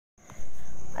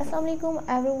Assalamualaikum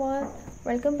everyone,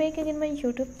 welcome back again my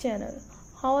YouTube channel.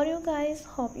 How are you guys?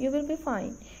 Hope you will be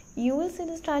fine. You will see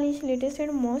the stylish, latest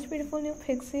and most beautiful new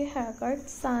pixie haircut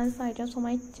science ideas on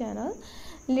my channel.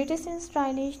 Latest and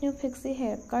stylish new pixie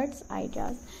haircuts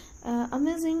ideas.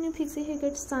 Amazing new pixie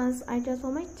haircut science ideas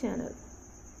on my channel.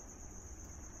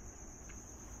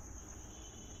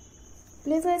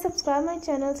 Please guys subscribe my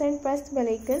channel and press the bell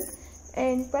icon.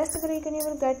 And press the bell icon, you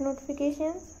will get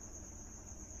notifications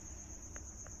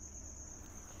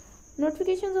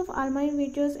of all my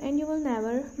videos and you will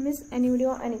never miss any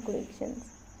video, any collections.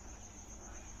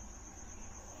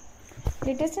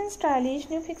 Latest and stylish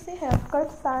new pixie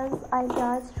haircut styles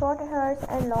ideas, short hairs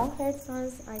and long hair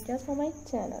styles ideas for my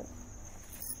channel.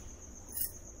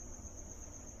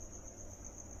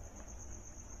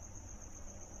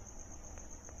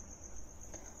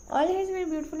 All hairs very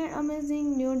beautiful and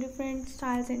amazing new different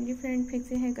styles and different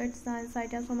pixie haircut styles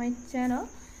ideas for my channel.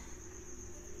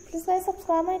 Please guys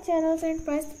subscribe my channel and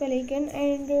press the bell icon,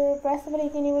 and press the bell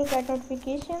icon, you will get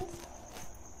notifications.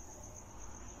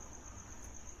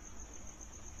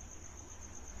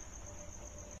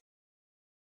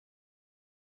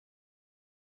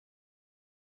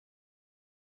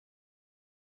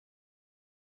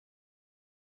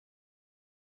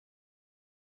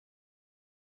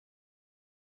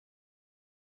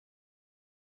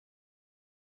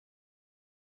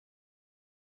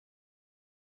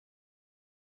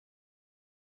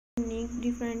 Unique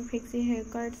different pixie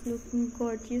haircuts, looking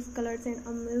gorgeous colors and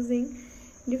amazing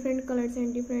different colors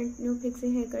and different new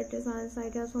pixie haircut designs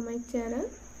ideas on my channel.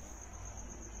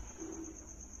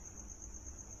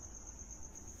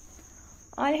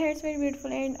 All hairs very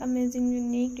beautiful and amazing,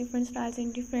 unique different styles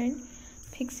and different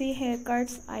pixie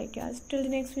haircuts ideas. Till the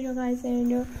next video guys,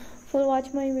 and full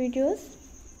watch my videos.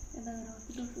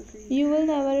 You will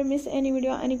never miss any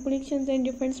video, any collections and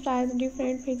different styles,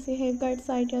 different pixie haircuts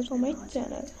ideas on my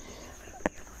channel.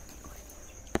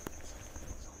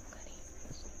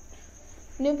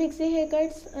 New pixie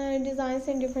haircuts, designs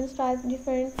and different styles,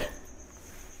 different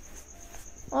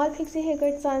all pixie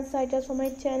haircut designs ideas on my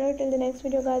channel. Till the next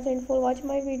video guys, and full watch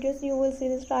my videos, you will see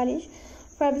the stylish,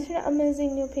 fabulous and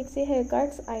amazing new pixie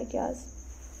haircuts ideas.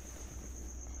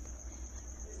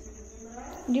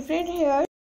 Different hair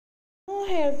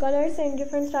colors and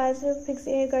different styles of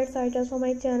pixie haircuts ideas on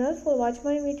my channel. Full watch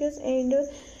my videos and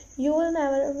you will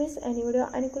never miss any video,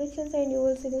 any collections, and you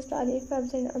will see the stylish,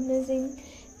 fabulous and amazing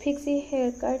pixie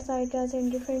haircuts ideas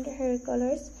and different hair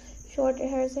colors, short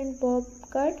hairs and bob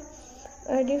cut,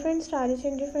 different stylish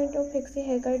and different pixie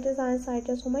haircut designs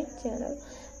ideas on my channel.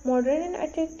 Modern and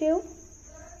attractive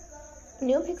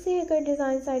new pixie haircut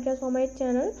designs ideas on my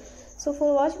channel. So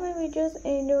full watch my videos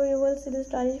and you will see the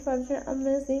stylish, fabulous and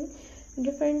amazing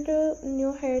different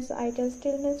new hairs ideas.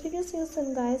 Till next video, see you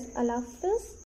soon guys. Allah Hafiz.